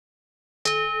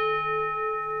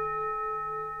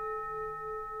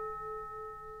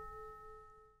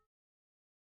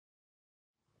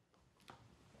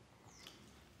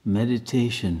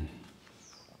Meditation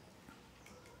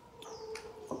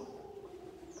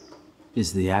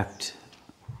is the act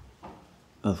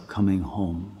of coming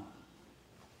home.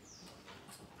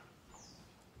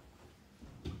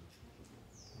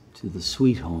 To the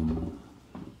sweet home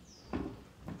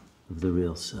of the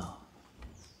real self.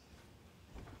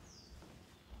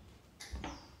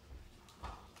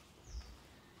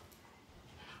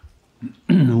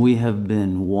 We have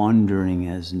been wandering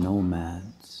as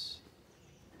nomads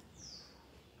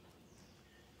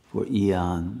for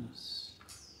eons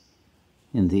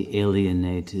in the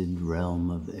alienated realm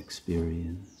of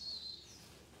experience,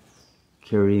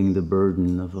 carrying the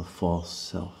burden of a false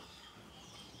self,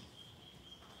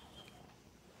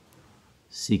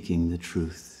 seeking the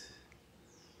truth,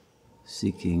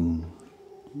 seeking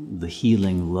the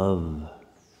healing love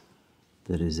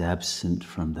that is absent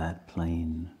from that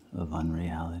plane of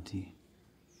unreality,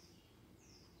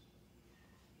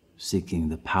 seeking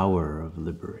the power of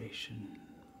liberation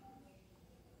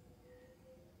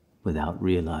without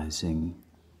realizing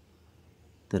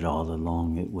that all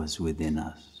along it was within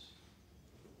us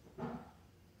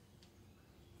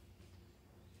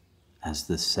as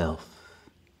the self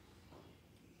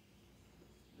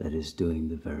that is doing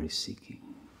the very seeking.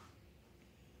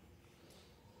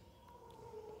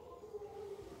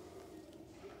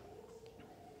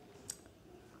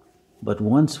 But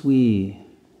once we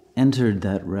entered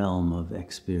that realm of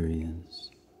experience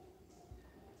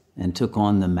and took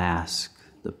on the mask,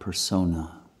 the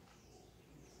persona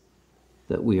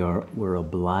that we're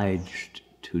obliged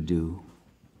to do,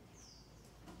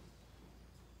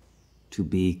 to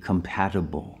be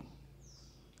compatible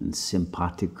and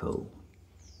simpatico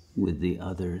with the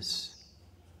others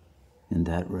in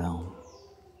that realm,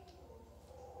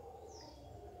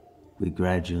 we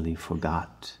gradually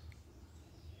forgot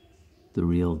the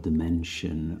real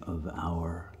dimension of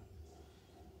our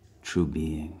true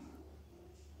being.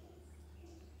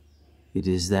 It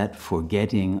is that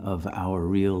forgetting of our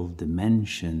real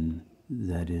dimension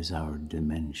that is our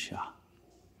dementia.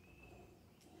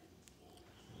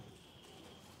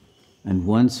 And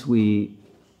once we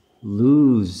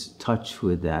lose touch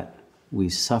with that, we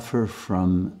suffer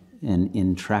from an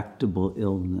intractable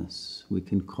illness. We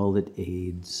can call it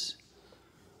AIDS,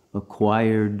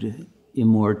 acquired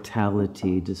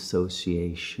immortality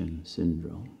dissociation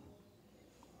syndrome.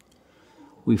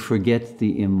 We forget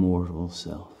the immortal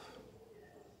self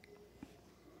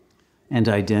and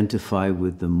identify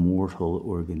with the mortal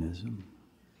organism.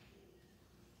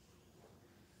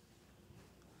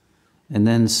 And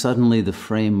then suddenly the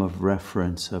frame of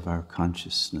reference of our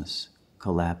consciousness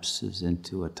collapses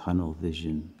into a tunnel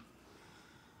vision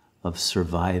of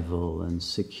survival and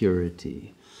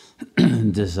security,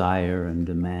 desire and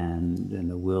demand, and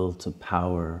a will to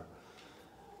power,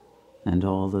 and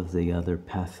all of the other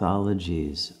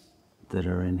pathologies that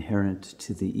are inherent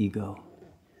to the ego.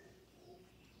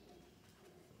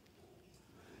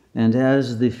 And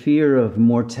as the fear of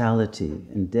mortality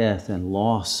and death and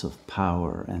loss of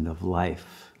power and of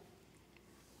life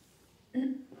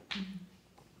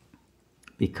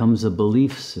becomes a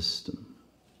belief system,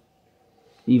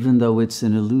 even though it's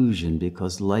an illusion,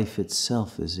 because life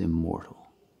itself is immortal.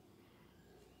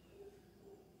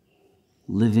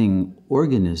 Living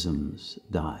organisms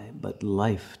die, but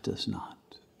life does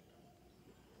not,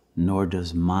 nor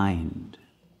does mind,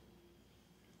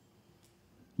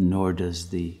 nor does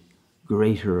the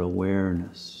greater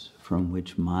awareness from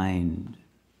which mind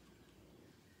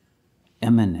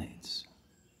emanates.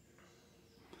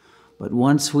 But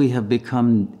once we have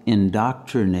become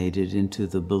indoctrinated into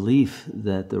the belief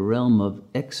that the realm of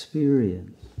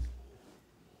experience,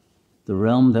 the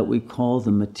realm that we call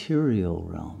the material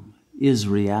realm, is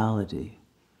reality,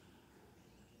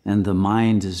 and the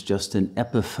mind is just an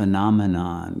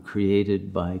epiphenomenon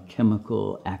created by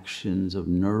chemical actions of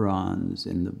neurons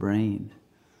in the brain,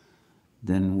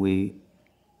 then we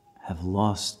have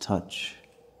lost touch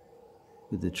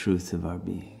with the truth of our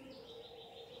being.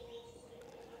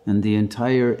 And the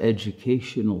entire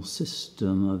educational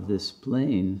system of this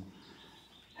plane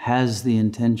has the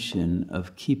intention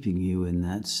of keeping you in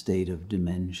that state of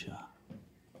dementia,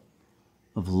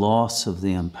 of loss of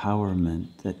the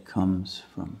empowerment that comes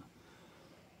from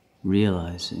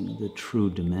realizing the true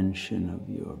dimension of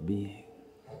your being.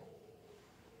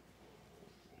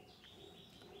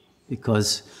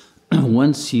 Because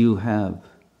once you have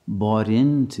bought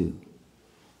into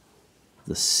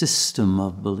the system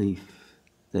of belief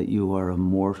that you are a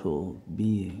mortal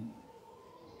being,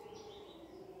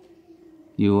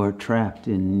 you are trapped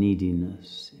in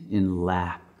neediness, in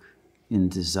lack, in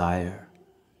desire,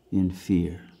 in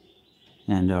fear,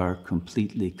 and are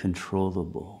completely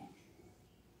controllable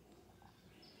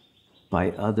by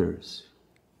others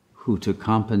who, to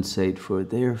compensate for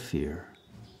their fear,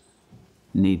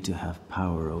 need to have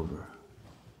power over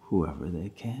whoever they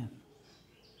can.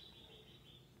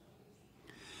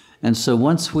 And so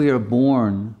once we are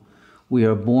born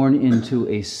into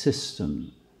a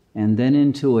system, and then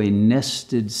into a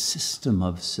nested system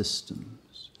of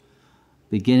systems,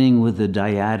 beginning with the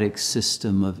dyadic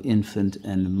system of infant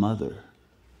and mother.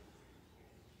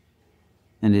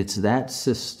 And it's that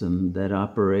system that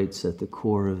operates at the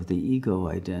core of the ego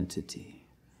identity,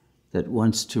 that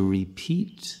wants to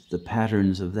repeat the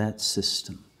patterns of that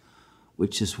system,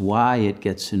 which is why it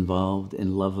gets involved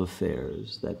in love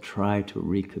affairs that try to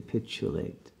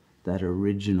recapitulate that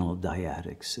original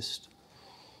dyadic system.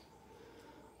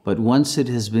 But once it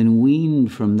has been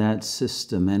weaned from that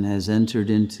system and has entered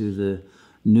into the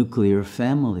nuclear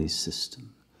family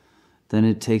system, then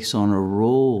it takes on a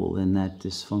role in that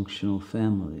dysfunctional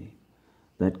family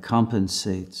that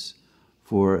compensates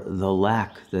for the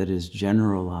lack that is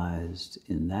generalized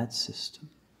in that system.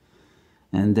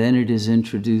 And then it is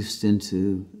introduced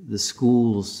into the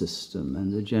school system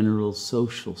and the general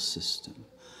social system.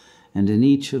 And in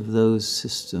each of those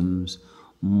systems,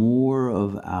 more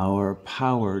of our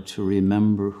power to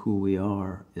remember who we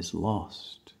are is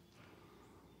lost.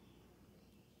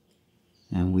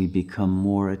 And we become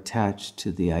more attached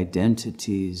to the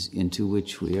identities into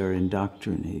which we are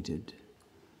indoctrinated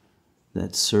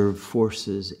that serve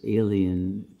forces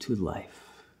alien to life.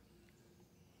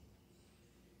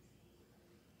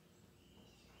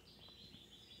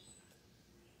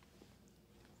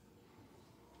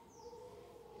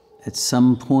 At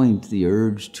some point, the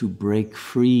urge to break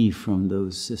free from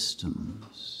those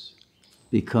systems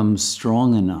becomes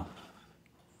strong enough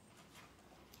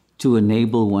to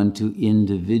enable one to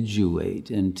individuate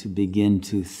and to begin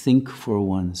to think for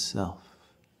oneself.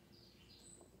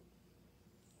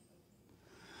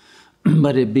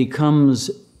 But it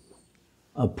becomes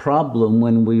a problem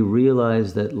when we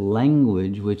realize that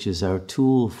language, which is our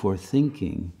tool for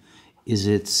thinking, is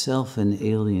itself an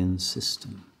alien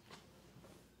system.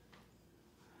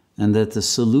 And that the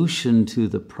solution to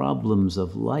the problems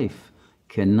of life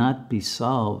cannot be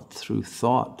solved through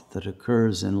thought that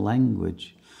occurs in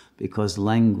language, because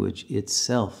language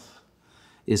itself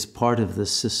is part of the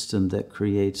system that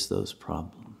creates those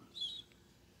problems.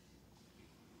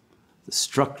 The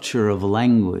structure of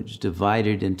language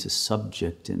divided into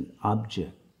subject and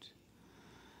object,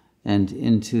 and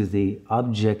into the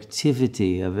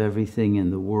objectivity of everything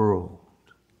in the world,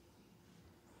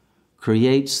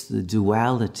 creates the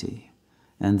duality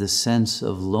and the sense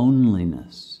of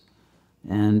loneliness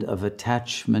and of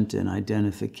attachment and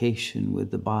identification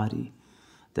with the body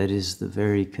that is the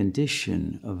very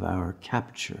condition of our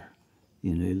capture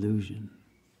in illusion.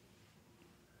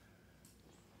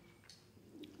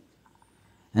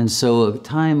 And so a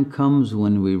time comes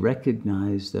when we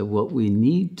recognize that what we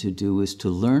need to do is to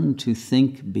learn to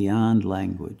think beyond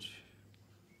language.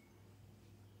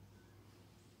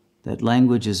 That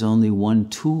language is only one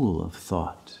tool of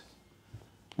thought.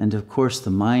 And of course, the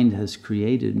mind has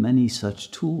created many such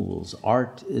tools.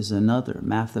 Art is another,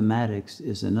 mathematics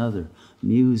is another,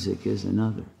 music is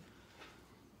another.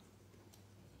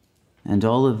 And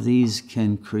all of these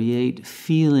can create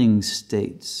feeling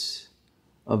states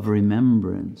of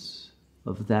remembrance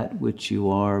of that which you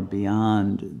are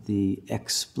beyond the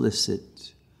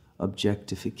explicit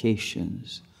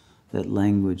objectifications that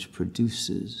language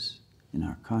produces in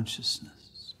our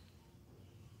consciousness.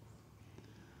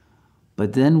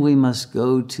 But then we must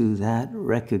go to that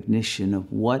recognition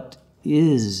of what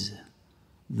is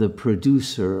the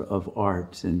producer of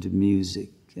art and music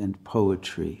and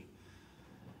poetry,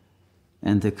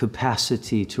 and the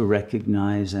capacity to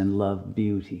recognize and love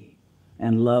beauty,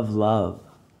 and love,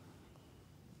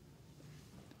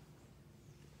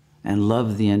 and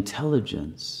love the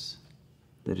intelligence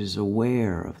that is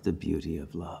aware of the beauty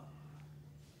of love.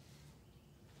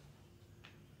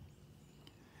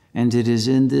 And it is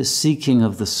in this seeking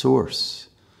of the source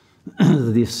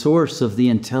of the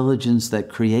intelligence that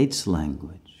creates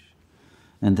language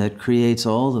and that creates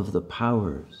all of the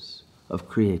powers of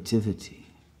creativity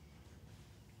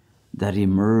that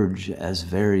emerge as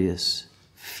various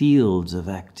fields of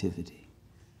activity,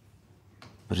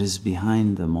 but is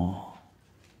behind them all,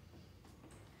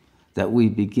 that we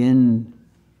begin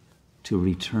to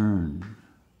return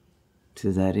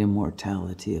to that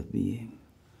immortality of being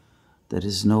that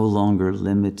is no longer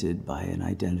limited by an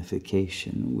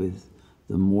identification with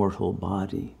the mortal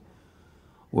body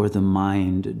or the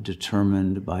mind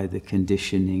determined by the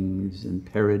conditionings and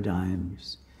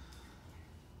paradigms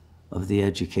of the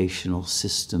educational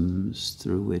systems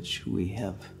through which we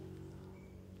have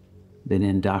been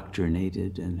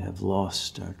indoctrinated and have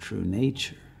lost our true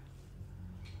nature.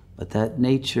 But that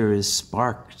nature is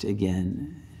sparked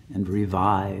again and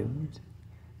revived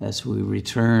as we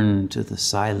return to the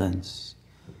silence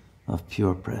of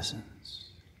pure presence.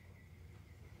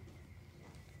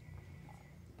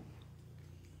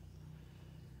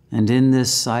 And in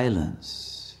this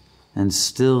silence and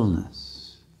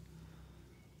stillness,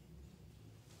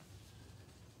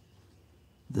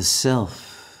 the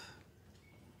self,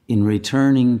 in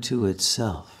returning to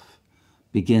itself,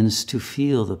 begins to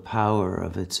feel the power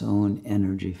of its own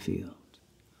energy field,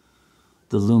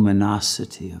 the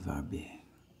luminosity of our being.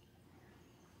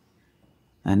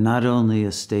 And not only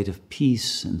a state of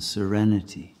peace and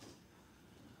serenity,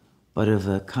 but of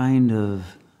a kind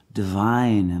of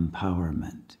divine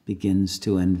empowerment begins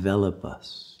to envelop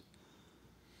us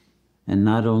and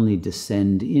not only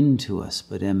descend into us,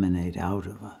 but emanate out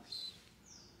of us.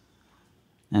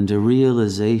 And a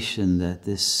realization that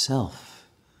this self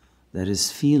that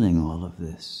is feeling all of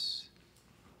this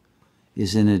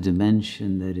is in a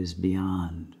dimension that is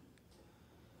beyond,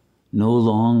 no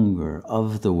longer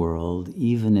of the world,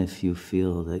 even if you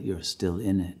feel that you're still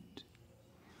in it.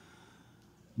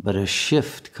 But a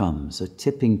shift comes, a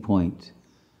tipping point,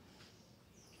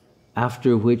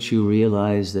 after which you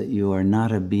realize that you are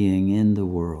not a being in the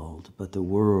world, but the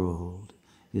world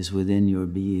is within your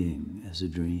being as a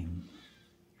dream.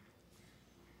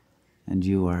 And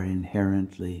you are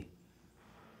inherently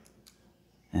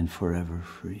and forever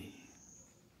free.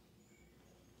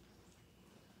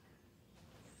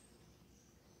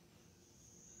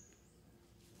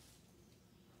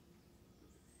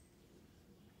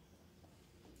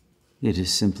 It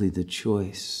is simply the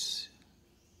choice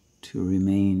to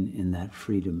remain in that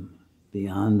freedom,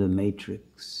 beyond the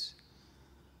matrix,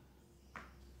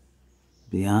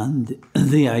 beyond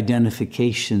the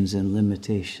identifications and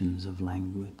limitations of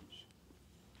language,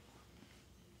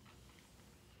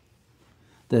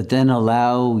 that then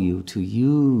allow you to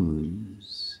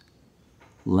use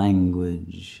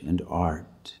language and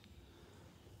art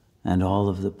and all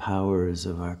of the powers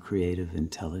of our creative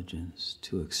intelligence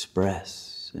to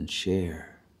express and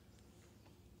share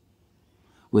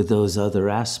with those other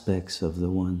aspects of the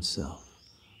one self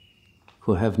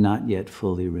who have not yet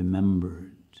fully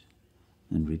remembered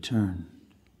and returned.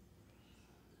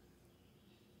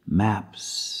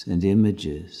 Maps and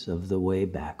images of the way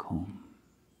back home,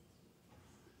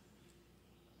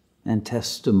 and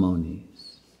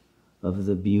testimonies of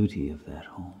the beauty of that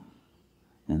home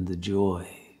and the joy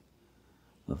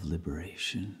of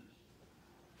liberation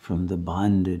from the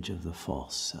bondage of the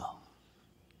false self.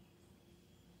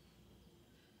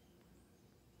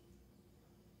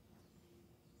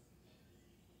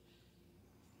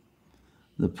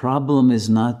 The problem is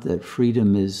not that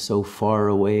freedom is so far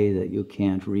away that you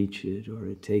can't reach it or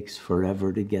it takes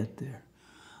forever to get there.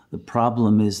 The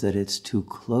problem is that it's too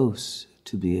close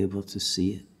to be able to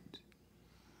see it.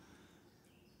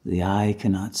 The eye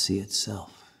cannot see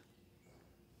itself.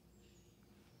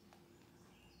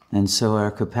 And so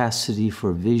our capacity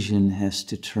for vision has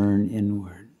to turn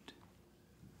inward,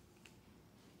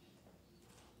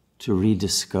 to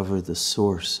rediscover the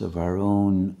source of our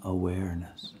own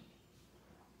awareness,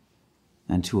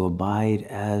 and to abide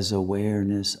as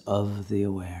awareness of the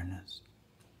awareness,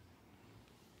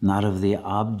 not of the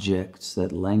objects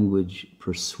that language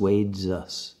persuades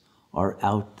us are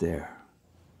out there,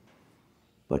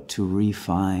 but to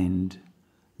re-find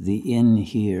the in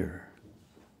here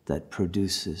that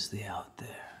produces the out there.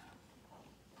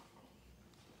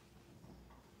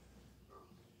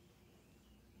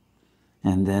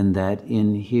 And then that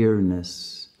in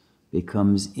here-ness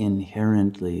becomes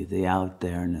inherently the out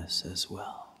there-ness as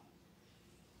well.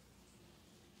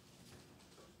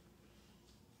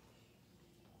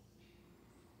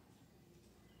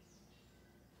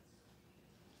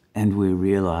 And we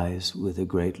realize with a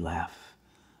great laugh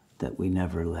that we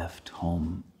never left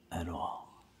home at all.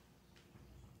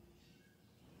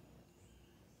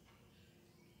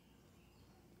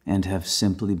 And have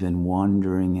simply been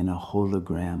wandering in a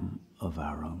hologram of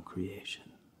our own creation.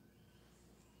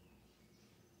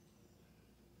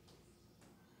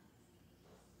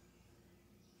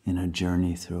 In a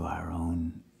journey through our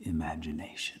own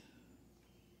imagination.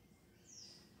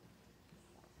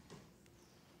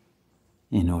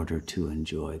 In order to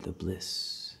enjoy the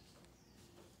bliss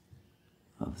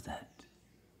of that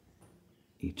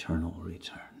eternal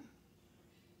return.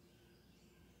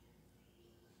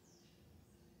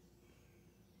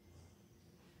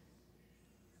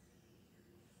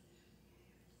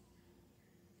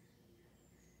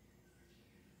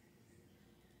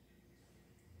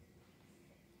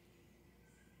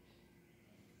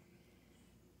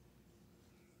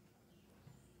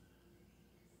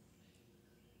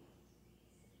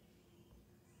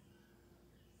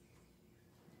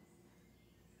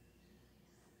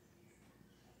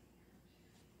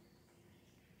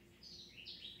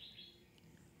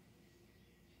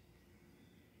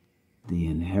 the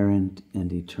inherent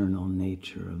and eternal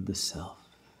nature of the self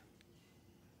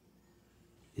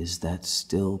is that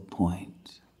still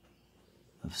point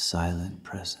of silent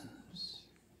presence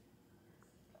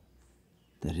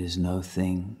that is no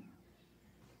thing,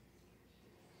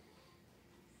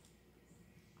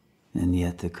 and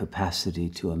yet the capacity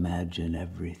to imagine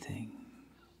everything,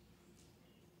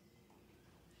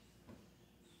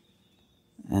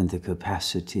 and the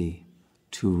capacity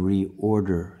to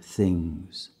reorder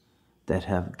things that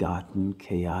have gotten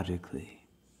chaotically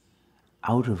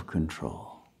out of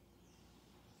control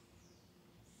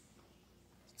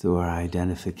through our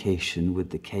identification with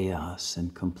the chaos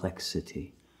and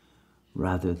complexity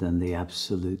rather than the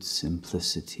absolute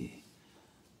simplicity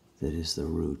that is the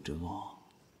root of all.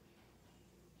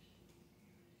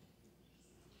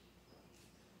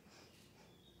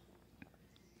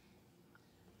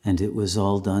 And it was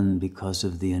all done because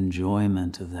of the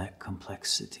enjoyment of that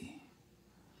complexity,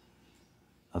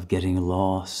 of getting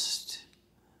lost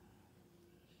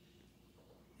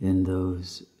in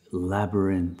those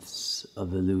labyrinths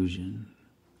of illusion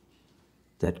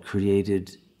that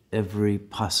created every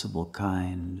possible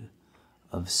kind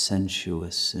of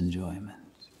sensuous enjoyment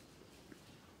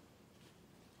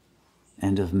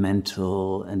and of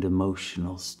mental and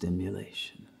emotional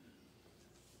stimulation.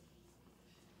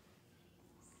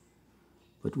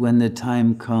 But when the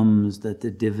time comes that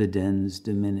the dividends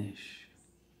diminish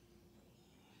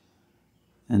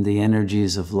and the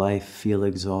energies of life feel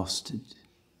exhausted,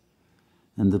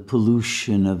 and the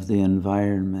pollution of the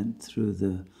environment through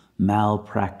the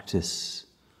malpractice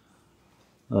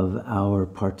of our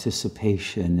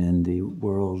participation in the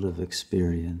world of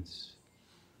experience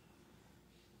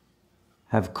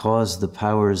have caused the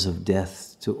powers of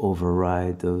death to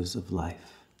override those of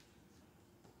life,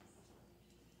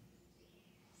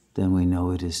 then we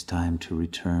know it is time to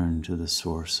return to the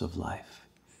source of life,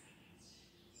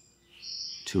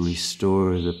 to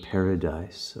restore the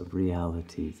paradise of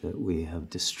reality that we have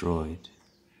destroyed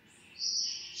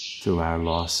through our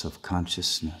loss of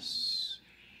consciousness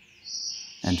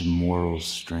and moral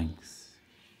strength,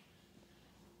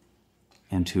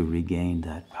 and to regain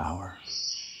that power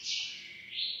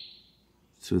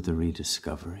through the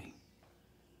rediscovery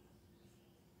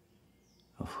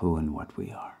of who and what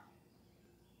we are.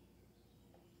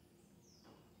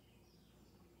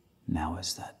 Now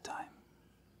is that time.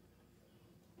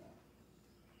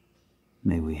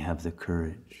 May we have the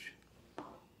courage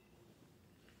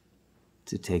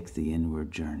to take the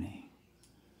inward journey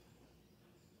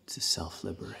to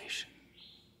self-liberation.